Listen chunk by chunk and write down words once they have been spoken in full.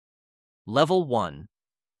Level 1.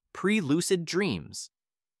 Pre-Lucid Dreams.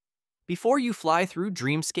 Before you fly through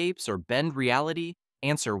dreamscapes or bend reality,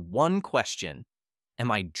 answer one question.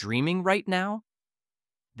 Am I dreaming right now?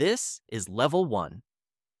 This is Level 1.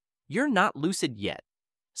 You're not lucid yet.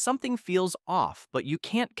 Something feels off, but you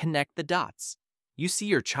can't connect the dots. You see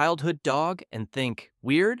your childhood dog and think,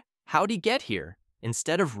 weird, how'd he get here?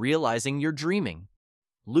 Instead of realizing you're dreaming.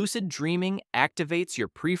 Lucid dreaming activates your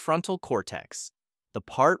prefrontal cortex, the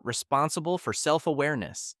part responsible for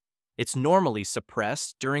self-awareness. It's normally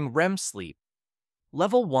suppressed during REM sleep.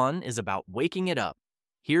 Level 1 is about waking it up.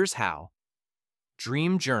 Here's how.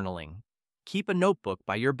 Dream journaling. Keep a notebook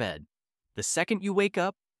by your bed. The second you wake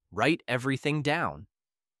up, write everything down.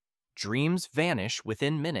 Dreams vanish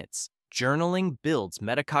within minutes. Journaling builds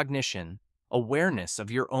metacognition, awareness of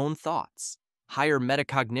your own thoughts. Higher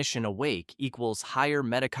metacognition awake equals higher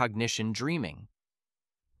metacognition dreaming.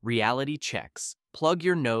 Reality checks. Plug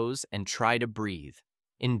your nose and try to breathe.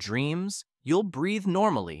 In dreams, you'll breathe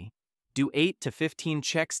normally. Do 8 to 15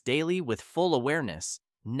 checks daily with full awareness,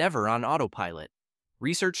 never on autopilot.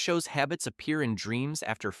 Research shows habits appear in dreams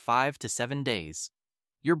after 5 to 7 days.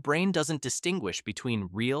 Your brain doesn't distinguish between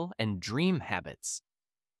real and dream habits.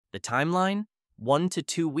 The timeline? 1 to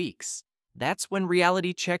 2 weeks. That's when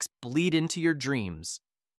reality checks bleed into your dreams.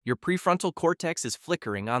 Your prefrontal cortex is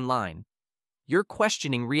flickering online. You're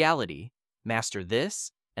questioning reality. Master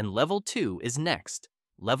this, and Level 2 is next.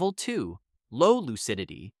 Level 2, low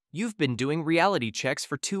lucidity. You've been doing reality checks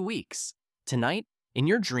for 2 weeks. Tonight, in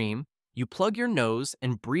your dream, you plug your nose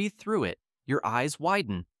and breathe through it. Your eyes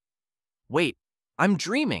widen. Wait, I'm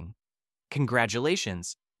dreaming.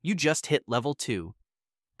 Congratulations, you just hit Level 2.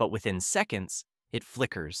 But within seconds, it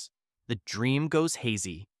flickers. The dream goes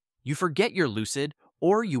hazy. You forget you're lucid,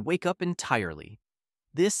 or you wake up entirely.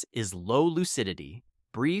 This is low lucidity.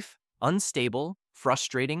 Brief, unstable,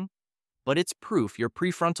 frustrating, but it's proof your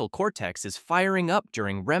prefrontal cortex is firing up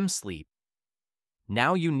during REM sleep.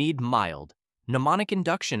 Now you need mild, mnemonic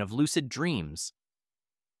induction of lucid dreams.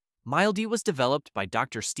 MILD was developed by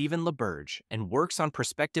Dr. LaBerge and works on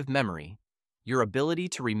prospective memory, your ability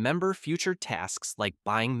to remember future tasks like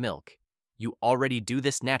buying milk. You already do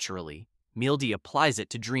this naturally. MILD applies it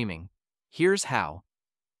to dreaming. Here's how.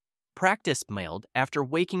 Practice MILD after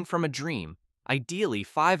waking from a dream, ideally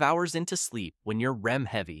 5 hours into sleep when you're REM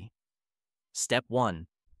heavy. Step 1.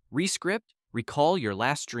 Rescript, recall your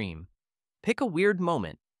last dream. Pick a weird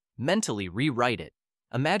moment. Mentally rewrite it.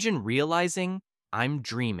 Imagine realizing, I'm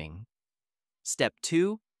dreaming. Step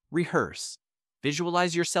 2. Rehearse.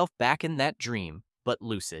 Visualize yourself back in that dream, but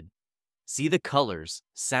lucid. See the colors,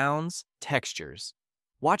 sounds, textures.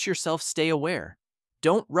 Watch yourself stay aware.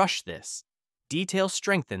 Don't rush this. Detail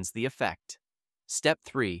strengthens the effect. Step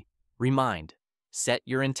 3. Remind. Set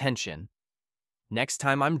your intention. Next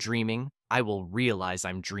time I'm dreaming, I will realize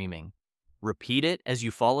I'm dreaming. Repeat it as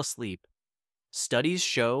you fall asleep. Studies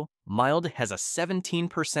show MILD has a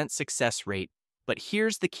 17% success rate, but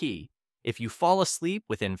here's the key. If you fall asleep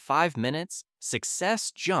within 5 minutes,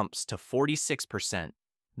 success jumps to 46%.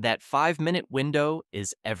 That 5-minute window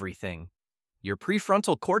is everything. Your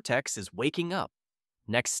prefrontal cortex is waking up.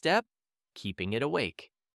 Next step, keeping it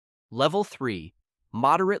awake. Level 3,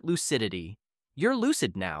 moderate lucidity. You're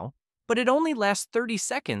lucid now, but it only lasts 30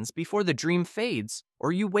 seconds before the dream fades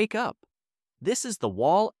or you wake up. This is the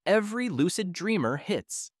wall every lucid dreamer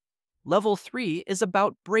hits. Level 3 is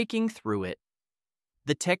about breaking through it.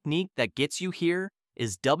 The technique that gets you here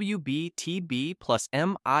is WBTB plus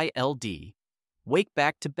MILD. Wake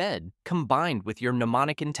back to bed, combined with your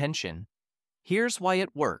mnemonic intention. Here's why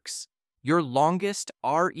it works. Your longest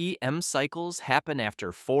REM cycles happen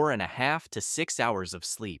after 4.5 to 6 hours of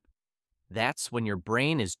sleep. That's when your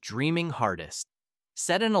brain is dreaming hardest.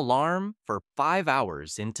 Set an alarm for 5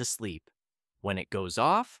 hours into sleep. When it goes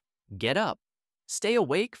off, get up. Stay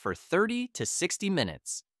awake for 30 to 60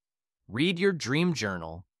 minutes. Read your dream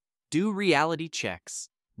journal. Do reality checks.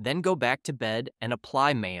 Then go back to bed and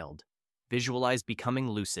apply MILD. Visualize becoming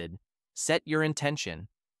lucid. Set your intention.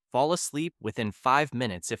 Fall asleep within 5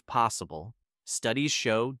 minutes if possible. Studies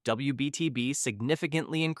show WBTB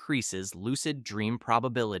significantly increases lucid dream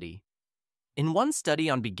probability. In one study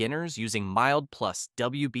on beginners using MILD plus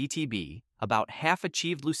WBTB, about half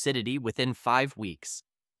achieved lucidity within 5 weeks.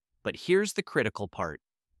 But here's the critical part.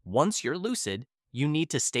 Once you're lucid, you need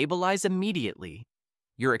to stabilize immediately.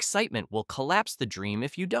 Your excitement will collapse the dream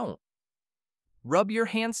if you don't. Rub your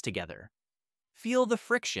hands together. Feel the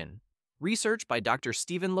friction. Research by Dr.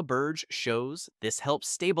 LaBerge shows this helps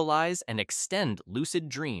stabilize and extend lucid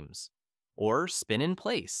dreams. Or spin in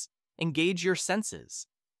place. Engage your senses.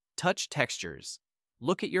 Touch textures.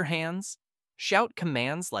 Look at your hands. Shout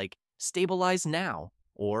commands like stabilize now,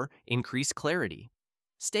 or increase clarity.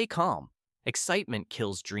 Stay calm. Excitement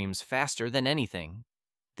kills dreams faster than anything.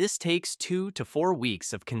 This takes 2 to 4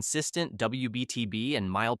 weeks of consistent WBTB and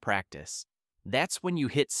mild practice. That's when you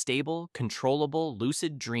hit stable, controllable,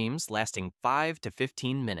 lucid dreams lasting 5 to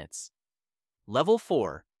 15 minutes. Level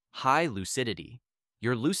 4, high lucidity.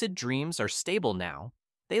 Your lucid dreams are stable now.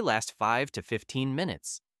 They last 5 to 15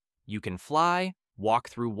 minutes. You can fly, walk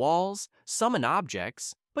through walls, summon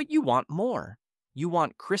objects, but you want more. You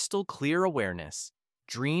want crystal clear awareness.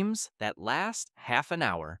 Dreams that last half an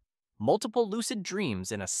hour. Multiple lucid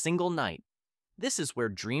dreams in a single night. This is where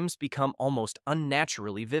dreams become almost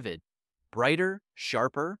unnaturally vivid. Brighter,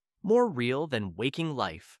 sharper, more real than waking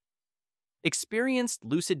life. Experienced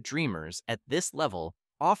lucid dreamers at this level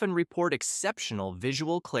often report exceptional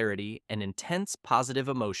visual clarity and intense positive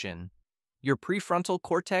emotion. Your prefrontal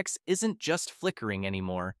cortex isn't just flickering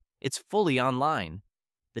anymore, it's fully online.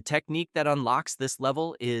 The technique that unlocks this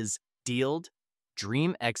level is DEALed,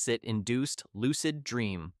 Dream Exit Induced Lucid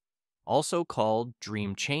Dream, also called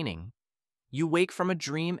dream chaining. You wake from a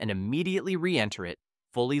dream and immediately re-enter it,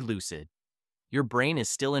 fully lucid. Your brain is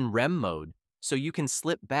still in REM mode, so you can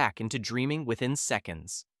slip back into dreaming within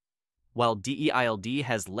seconds. While DEILD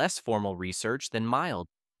has less formal research than mild,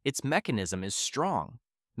 its mechanism is strong.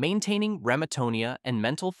 Maintaining rematonia and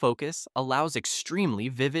mental focus allows extremely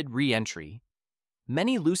vivid re-entry.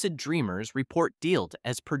 Many lucid dreamers report DEALD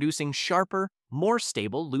as producing sharper, more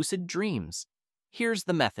stable lucid dreams. Here's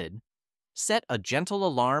the method. Set a gentle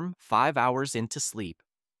alarm 5 hours into sleep.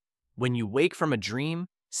 When you wake from a dream,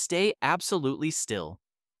 stay absolutely still.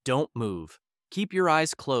 Don't move. Keep your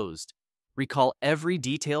eyes closed. Recall every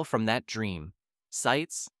detail from that dream.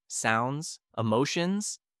 Sights, sounds,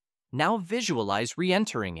 emotions. Now visualize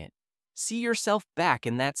re-entering it. See yourself back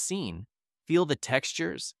in that scene. Feel the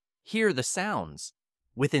textures. Hear the sounds.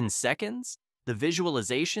 Within seconds, the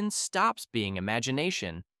visualization stops being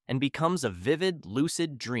imagination and becomes a vivid,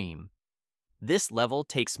 lucid dream. This level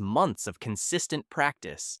takes months of consistent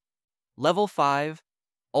practice. Level 5,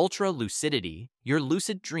 Ultra Lucidity. Your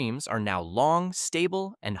lucid dreams are now long,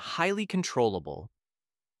 stable, and highly controllable.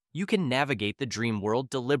 You can navigate the dream world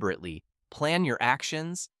deliberately, plan your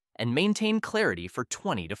actions, and maintain clarity for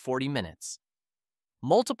 20 to 40 minutes.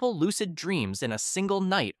 Multiple lucid dreams in a single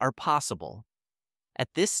night are possible.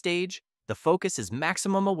 At this stage, the focus is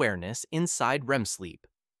maximum awareness inside REM sleep.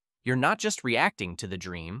 You're not just reacting to the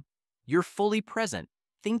dream, you're fully present,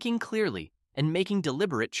 thinking clearly, and making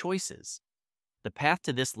deliberate choices. The path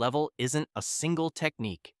to this level isn't a single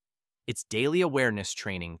technique. It's daily awareness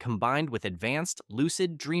training combined with advanced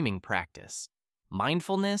lucid dreaming practice,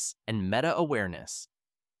 mindfulness, and meta-awareness.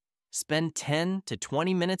 Spend 10 to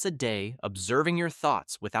 20 minutes a day observing your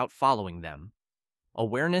thoughts without following them.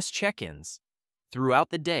 Awareness check-ins. Throughout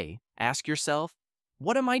the day, ask yourself,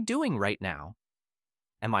 what am I doing right now?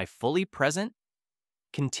 Am I fully present?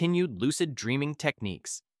 Continued lucid dreaming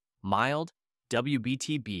techniques, mild,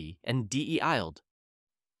 WBTB, and DEILD.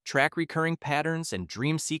 Track recurring patterns and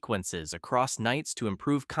dream sequences across nights to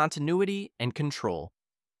improve continuity and control.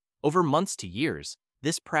 Over months to years,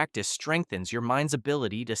 this practice strengthens your mind's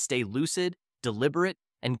ability to stay lucid, deliberate,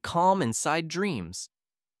 and calm inside dreams.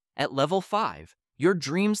 At level 5, your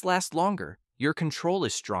dreams last longer, your control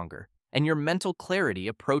is stronger, and your mental clarity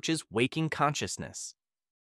approaches waking consciousness.